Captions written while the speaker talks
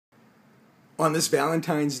on this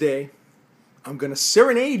Valentine's Day, I'm going to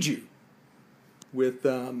serenade you with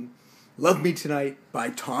Love Me Tonight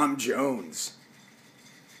by Tom Jones.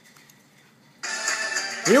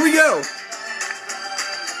 Here we go.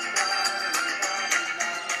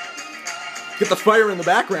 Get the fire in the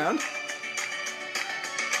background.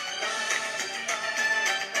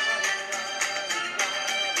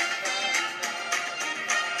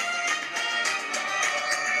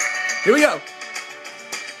 Here we go.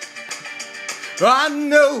 I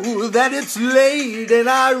know that it's late and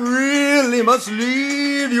I really must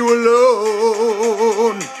leave you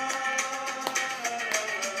alone.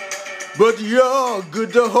 But you're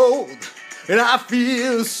good to hold and I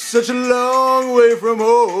feel such a long way from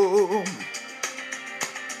home.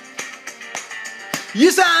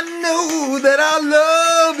 Yes, I know that our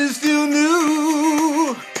love is still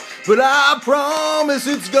new, but I promise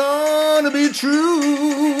it's gonna be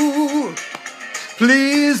true.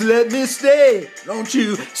 Please let me stay, don't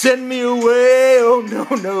you send me away, oh no,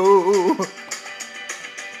 no.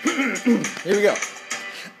 Here we go.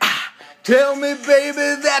 Tell me,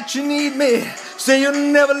 baby, that you need me, say you'll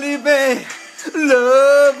never leave me,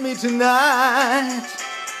 love me tonight.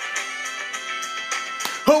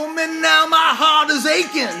 Hold me now, my heart is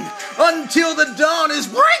aching, until the dawn is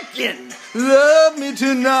breaking, love me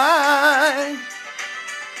tonight.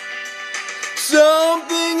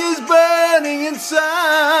 Something is burning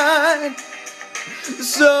inside,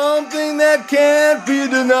 something that can't be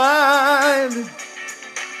denied.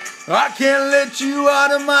 I can't let you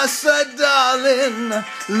out of my sight, darling,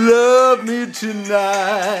 love me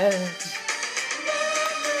tonight.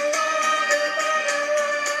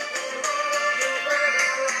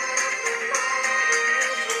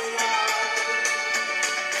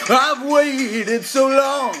 I've waited so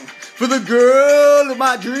long for the girl of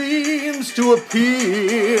my dreams to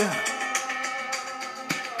appear,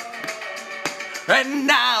 and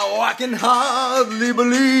now I can hardly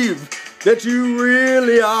believe that you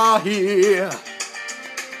really are here.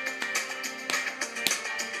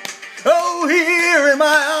 Oh, here in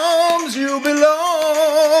my arms you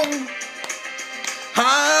belong.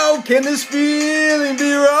 How can this feeling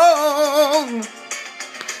be wrong?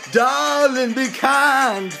 Darling, be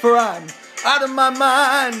kind, for I'm out of my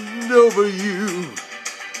mind over you.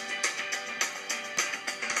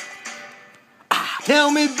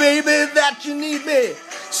 Tell me, baby, that you need me,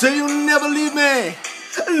 say you'll never leave me,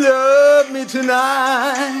 love me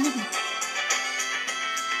tonight.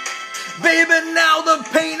 Baby, now the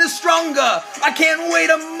pain is stronger, I can't wait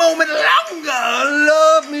a moment longer,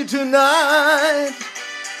 love me tonight.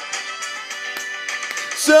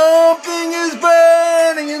 Something is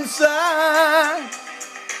burning inside,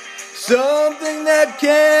 something that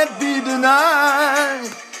can't be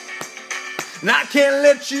denied. And I can't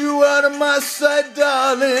let you out of my sight,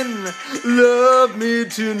 darling, love me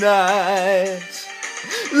tonight.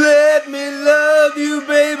 Let me love you,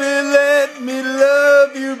 baby, let me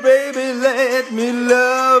love you, baby, let me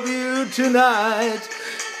love you tonight.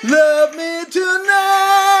 Love me tonight.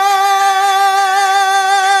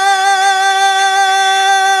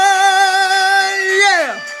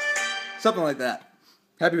 Yeah! Something like that.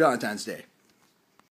 Happy Valentine's Day.